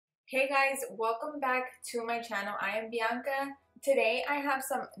Hey guys, welcome back to my channel. I am Bianca. Today I have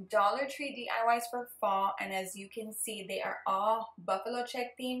some Dollar Tree DIYs for fall, and as you can see they are all buffalo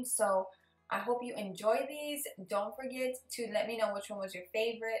check themed, so I hope you enjoy these. Don't forget to let me know which one was your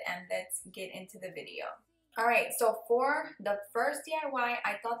favorite and let's get into the video. Alright, so for the first DIY,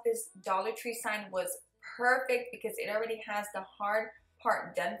 I thought this Dollar Tree sign was perfect because it already has the hard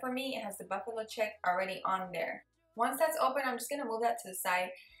part done for me. It has the buffalo check already on there. Once that's open, I'm just going to move that to the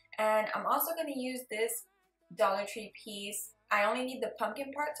side. And I'm also going to use this Dollar Tree piece. I only need the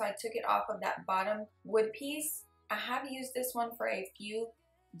pumpkin part, so I took it off of that bottom wood piece. I have used this one for a few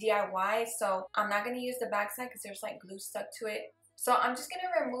DIYs, so I'm not going to use the back side because there's like glue stuck to it. So I'm just going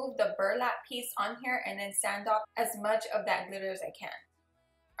to remove the burlap piece on here and then sand off as much of that glitter as I can.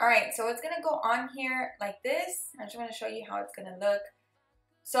 Alright, so it's going to go on here like this. I just want to show you how it's going to look.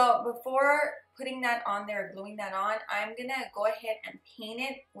 So before putting that on there, gluing that on, I'm going to go ahead and paint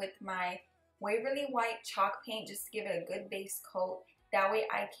it with my Waverly White chalk paint just to give it a good base coat. That way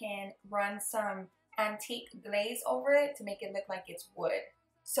I can run some antique glaze over it to make it look like it's wood.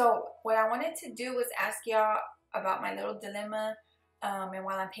 So what I wanted to do was ask y'all about my little dilemma. And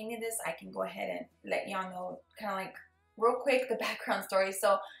while I'm painting this, I can go ahead and let y'all know kind of like real quick the background story.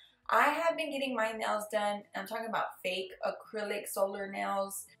 So I have been getting my nails done, I'm talking about fake acrylic solar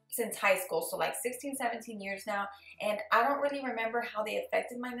nails, since high school, so like 16, 17 years now, and I don't really remember how they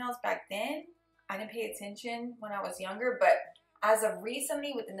affected my nails back then. I didn't pay attention when I was younger, but as of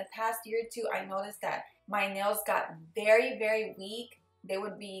recently, within the past year or two, I noticed that my nails got very, very weak. They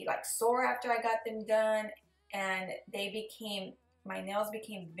would be like sore after I got them done, and my nails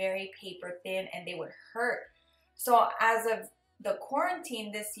became very paper thin and they would hurt. So as of the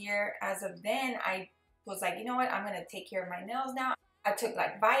quarantine this year, as of then, I was like, you know what, I'm going to take care of my nails now. I took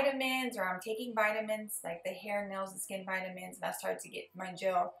like vitamins, or I'm taking vitamins, like the hair, nails, and skin vitamins, and I started to get my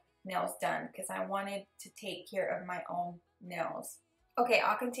gel nails done because I wanted to take care of my own nails. Okay,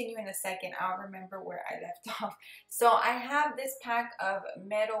 I'll continue in a second. I'll remember where I left off. So I have this pack of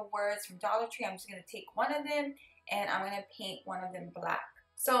metal words from Dollar Tree. I'm just going to take one of them and I'm going to paint one of them black.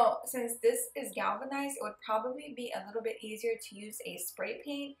 So since this is galvanized, it would probably be a little bit easier to use a spray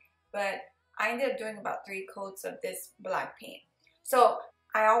paint, but I ended up doing about 3 coats of this black paint. So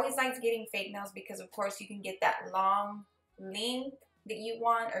I always liked getting fake nails because of course you can get that long length that you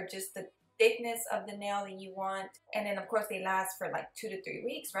want, or just the thickness of the nail that you want. And then of course they last for like 2 to 3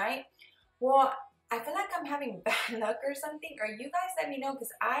 weeks, right? Well, I feel like I'm having bad luck or something, or you guys let me know,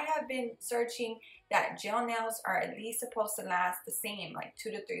 because I have been searching that gel nails are at least supposed to last the same, like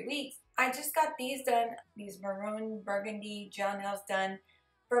 2 to 3 weeks. I just got these done, these maroon burgundy gel nails done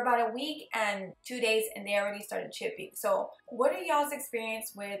for about a week and 2 days, and they already started chipping. So what are y'all's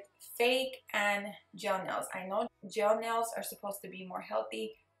experience with fake and gel nails? I know gel nails are supposed to be more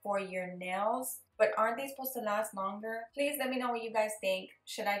healthy for your nails, but aren't they supposed to last longer? Please let me know what you guys think.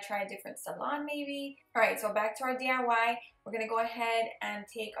 Should I try a different salon maybe? Alright, so back to our DIY. We're going to go ahead and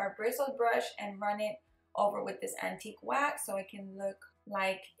take our bristled brush and run it over with this antique wax so it can look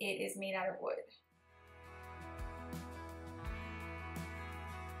like it is made out of wood.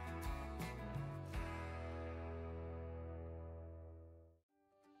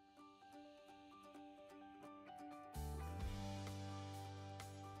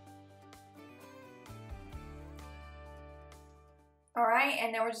 Alright,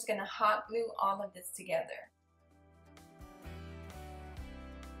 and then we're just going to hot glue all of this together.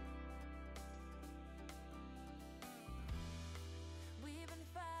 We've been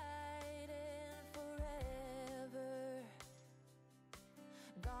fighting forever,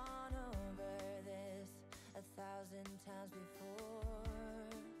 gone over this 1,000 times before.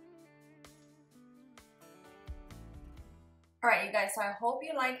 Alright you guys, so I hope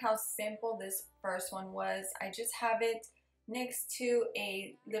you like how simple this first one was. I just have it next to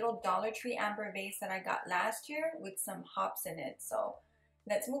a little Dollar Tree amber vase that I got last year with some hops in it. So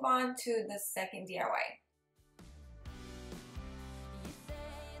let's move on to the second DIY.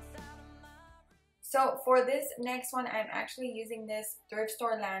 So for this next one, I'm actually using this thrift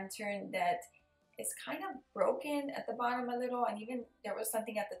store lantern that is kind of broken at the bottom a little, and even there was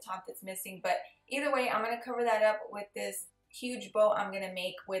something at the top that's missing. But either way, I'm going to cover that up with this huge bow I'm going to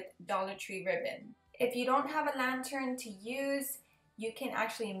make with Dollar Tree ribbon. If you don't have a lantern to use, you can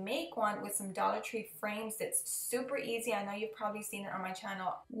actually make one with some Dollar Tree frames. That's super easy. I know you've probably seen it on my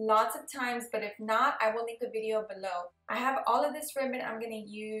channel lots of times, but if not, I will link the video below. I have all of this ribbon I'm going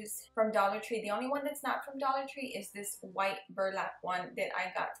to use from Dollar Tree. The only one that's not from Dollar Tree is this white burlap one that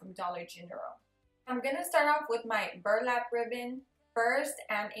I got from Dollar General. I'm going to start off with my burlap ribbon. first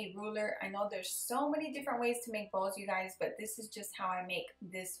and a ruler. I know there's so many different ways to make bows, you guys, but this is just how I make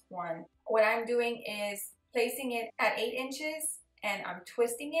this one. What I'm doing is placing it at 8 inches and I'm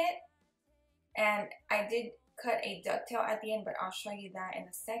twisting it. And I did cut a ducktail at the end, but I'll show you that in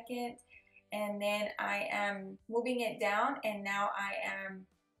a second. And then I am moving it down, and now I am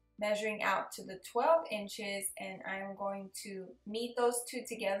measuring out to the 12 inches, and I'm going to meet those two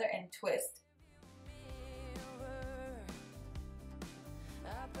together and twist.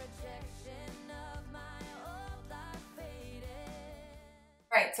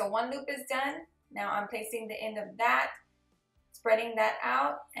 Right, so one loop is done. Now I'm placing the end of that, spreading that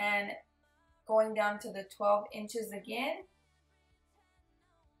out, and going down to the 12 inches again.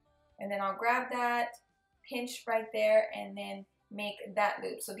 And then I'll grab that, pinch right there, and then make that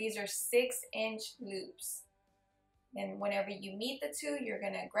loop. So these are 6-inch loops. And whenever you meet the two, you're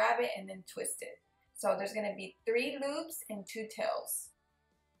gonna grab it and then twist it. So there's gonna be 3 loops and 2 tails.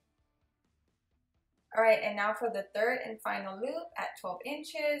 All right, and now for the third and final loop at 12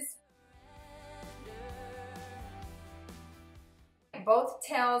 inches. Both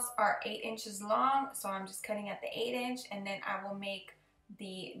tails are 8 inches long, so I'm just cutting at the 8-inch, and then I will make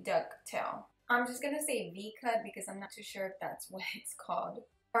the duck tail. I'm just gonna say V-cut because I'm not too sure if that's what it's called.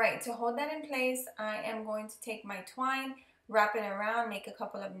 All right, to hold that in place, I am going to take my twine, wrap it around, make a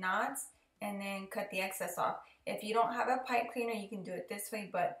couple of knots, and then cut the excess off. If you don't have a pipe cleaner, you can do it this way,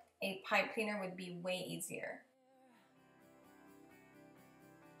 but a pipe cleaner would be way easier.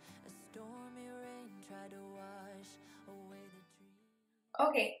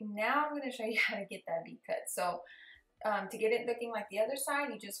 Okay, now I'm going to show you how to get that V-cut. So to get it looking like the other side,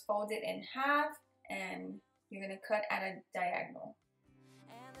 you just fold it in half and you're going to cut at a diagonal.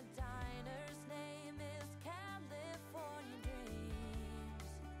 And the diner's name is California Dreams.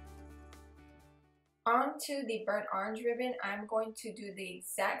 Onto the burnt orange ribbon, I'm going to do the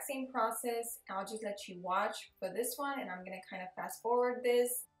exact same process. I'll just let you watch for this one, and I'm going to kind of fast forward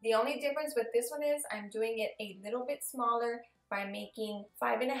this. The only difference with this one is I'm doing it a little bit smaller by making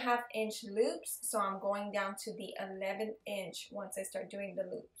 5.5-inch loops. So I'm going down to the 11th inch once I start doing the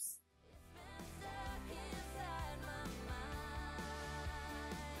loops.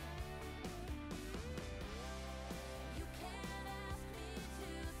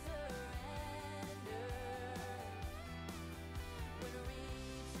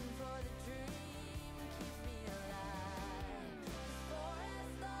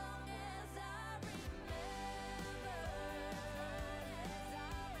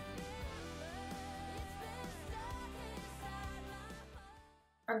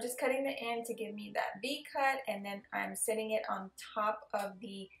 I'm just cutting the end to give me that V cut, and then I'm setting it on top of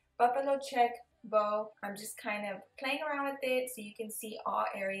the buffalo check bow. I'm just kind of playing around with it so you can see all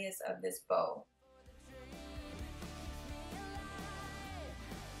areas of this bow.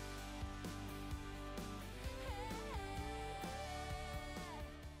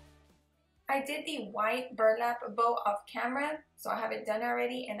 I did the white burlap bow off camera, so I have it done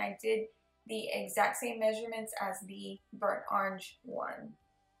already, and I did the exact same measurements as the burnt orange one.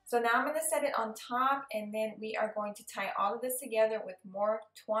 So now I'm going to set it on top, and then we are going to tie all of this together with more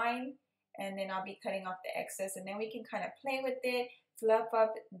twine, and then I'll be cutting off the excess, and then we can kind of play with it, fluff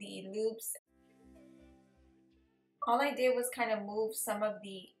up the loops. All I did was kind of move some of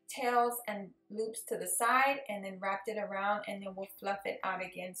the tails and loops to the side and then wrapped it around, and then we'll fluff it out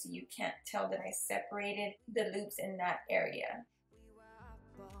again so you can't tell that I separated the loops in that area.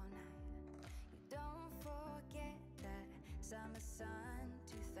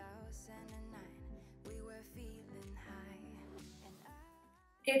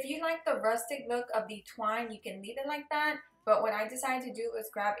 If you like the rustic look of the twine, you can leave it like that. But what I decided to do was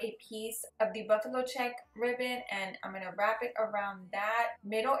grab a piece of the buffalo check ribbon, and I'm going to wrap it around that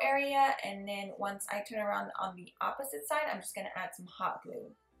middle area. And then once I turn around on the opposite side, I'm just going to add some hot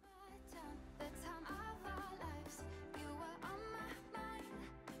glue.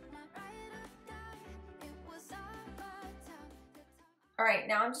 Alright,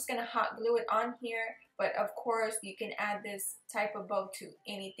 now I'm just going to hot glue it on here, but of course you can add this type of bow to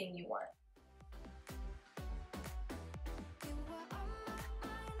anything you want.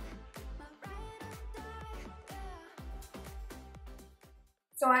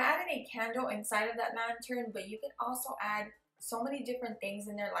 So I added a candle inside of that lantern, but you can also add so many different things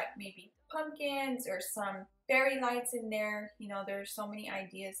in there, like maybe pumpkins or some fairy lights in there. You know, there's so many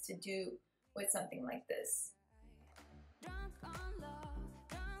ideas to do with something like this.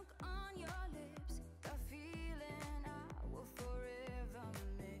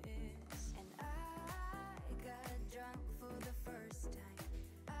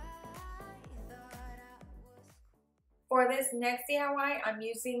 For For this next DIY, I'm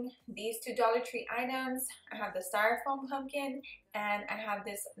using these two Dollar Tree items. I have the styrofoam pumpkin and I have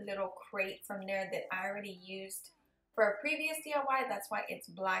this little crate from there that I already used for a previous DIY. That's why it's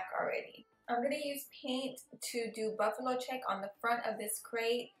black already. I'm going to use paint to do buffalo check on the front of this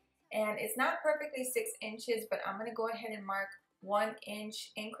crate. And it's not perfectly 6 inches, but I'm going to go ahead and mark 1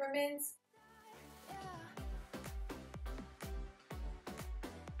 inch increments.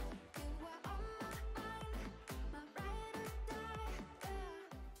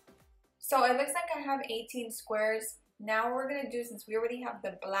 So it looks like I have 18 squares. Now what we're going to do, since we already have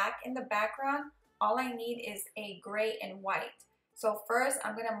the black in the background, all I need is a gray and white. So first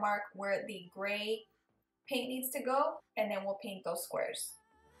I'm going to mark where the gray paint needs to go, and then we'll paint those squares.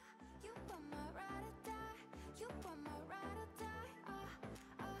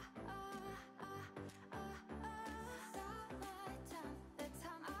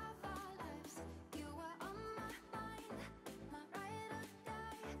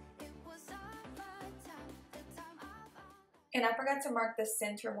 And I forgot to mark the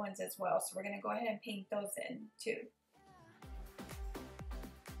center ones as well, so we're going to go ahead and paint those in too.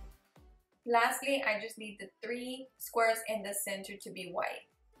 Lastly, I just need the 3 squares in the center to be white.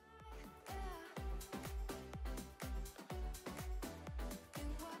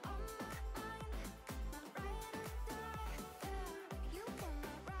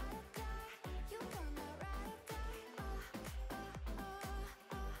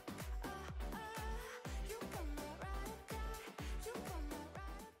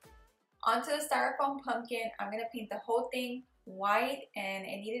 Onto the styrofoam pumpkin, I'm going to paint the whole thing white, and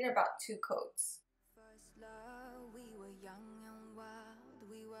it needed about 2 coats. First love, we were young and wild,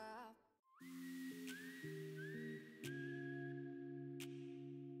 we were out.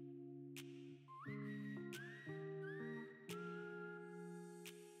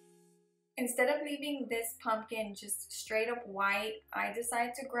 Instead of leaving this pumpkin just straight up white, I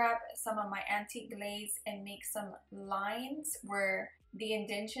decided to grab some of my antique glaze and make some lines where the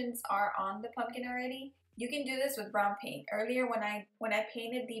indentions are on the pumpkin already. You can do this with brown paint. Earlier when I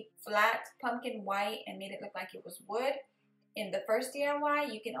painted the flat pumpkin white and made it look like it was wood in the first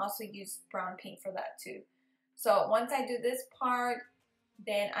DIY, you can also use brown paint for that too. So once I do this part,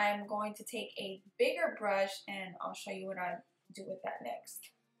 then I'm going to take a bigger brush and I'll show you what I do with that next.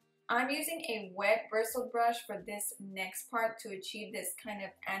 I'm using a wet bristle brush for this next part to achieve this kind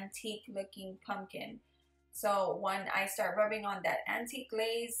of antique looking pumpkin. So when I start rubbing on that antique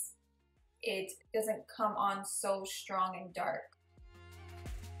glaze, it doesn't come on so strong and dark.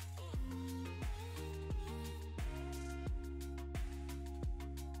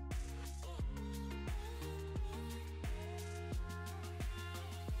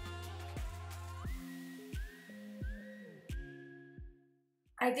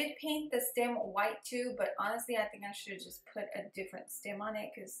 I did paint the stem white too, but honestly I think I should have just put a different stem on it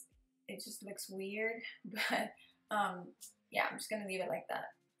because it just looks weird. But yeah, I'm just gonna leave it like that.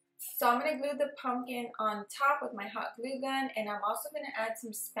 So I'm gonna glue the pumpkin on top with my hot glue gun, and I'm also gonna add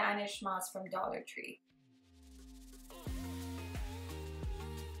some Spanish moss from Dollar Tree.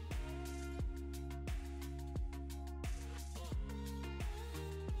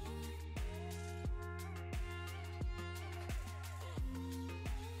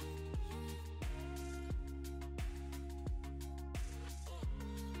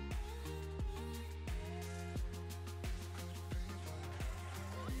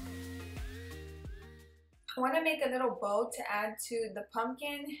 I want to make a little bow to add to the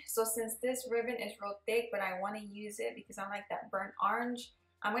pumpkin. So since this ribbon is real thick, but I want to use it because I like that burnt orange,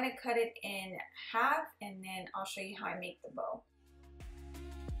 I'm going to cut it in half and then I'll show you how I make the bow.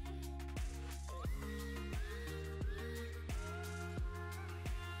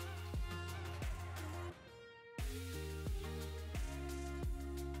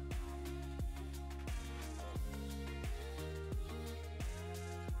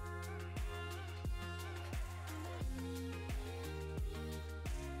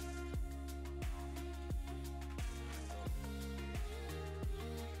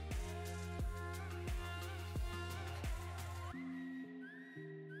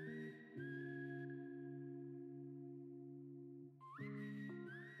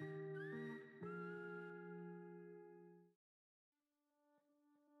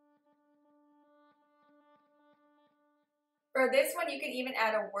 For this one, you can even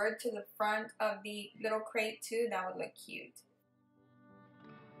add a word to the front of the little crate too. That would look cute.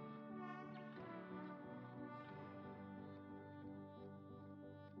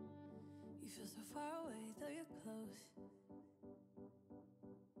 You feel so far away, though you're close.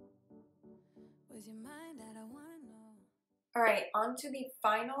 Where's your mind at? I wanna know. All right, on to the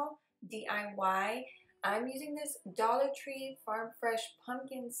final DIY. I'm using this Dollar Tree Farm Fresh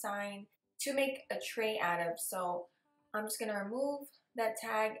pumpkin sign to make a tray out of. So I'm just going to remove that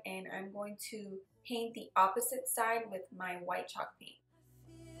tag and I'm going to paint the opposite side with my white chalk paint.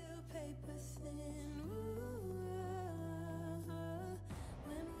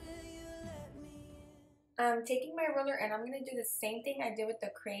 I'm taking my ruler and I'm going to do the same thing I did with the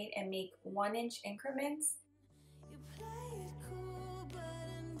crate and make 1-inch increments.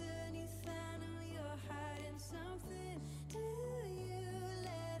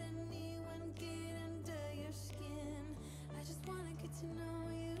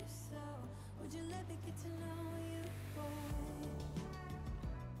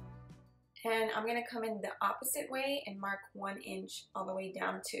 And I'm going to come in the opposite way and mark 1 inch all the way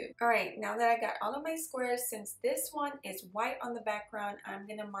down too. Alright, now that I got all of my squares, since this one is white on the background, I'm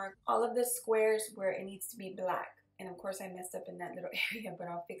going to mark all of the squares where it needs to be black. And of course I messed up in that little area, but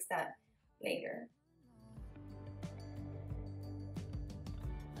I'll fix that later.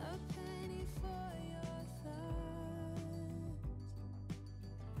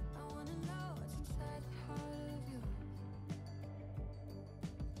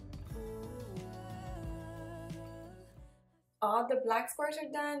 All the black squares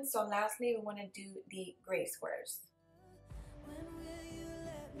are done, so lastly we want to do the gray squares.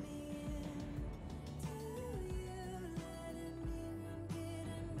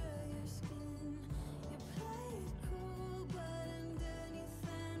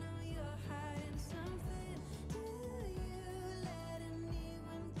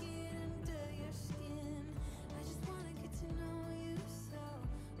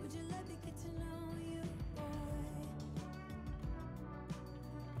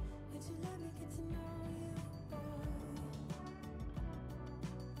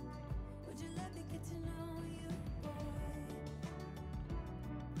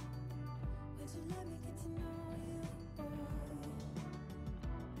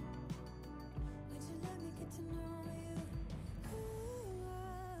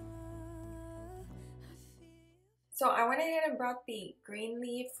 So I went ahead and brought the green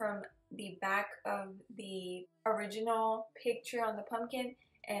leaf from the back of the original picture on the pumpkin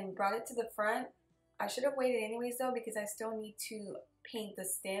and brought it to the front. I should have waited anyways though, because I still need to paint the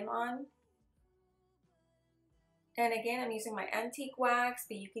stem on. And again, I'm using my antique wax,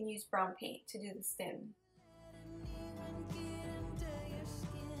 but you can use brown paint to do the stem.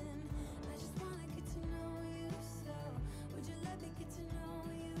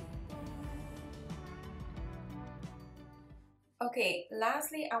 Okay,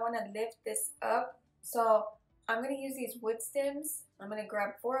 lastly, I want to lift this up. So I'm going to use these wood stems. I'm going to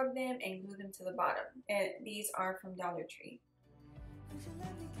grab 4 of them and glue them to the bottom. And these are from Dollar Tree.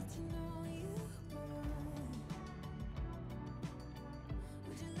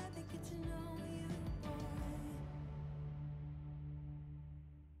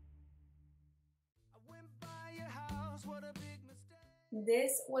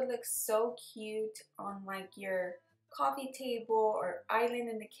 This would look so cute on like your coffee table or island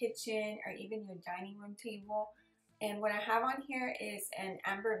in the kitchen or even your dining room table. And what I have on here is an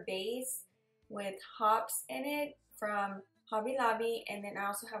amber vase with hops in it from Hobby Lobby, and then I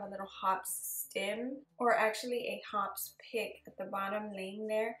also have a little hops stem, or actually a hops pick at the bottom laying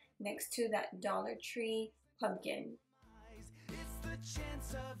there next to that Dollar Tree pumpkin. It's the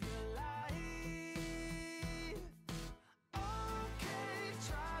chance of your life.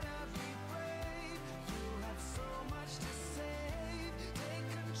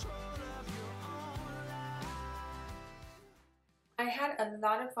 I had a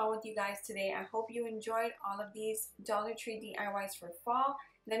lot of fun with you guys today. I hope you enjoyed all of these Dollar Tree DIYs for fall.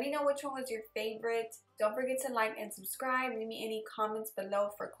 Let me know which one was your favorite. Don't forget to like and subscribe. Leave me any comments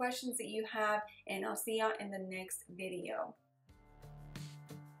below for questions that you have, and I'll see y'all in the next video.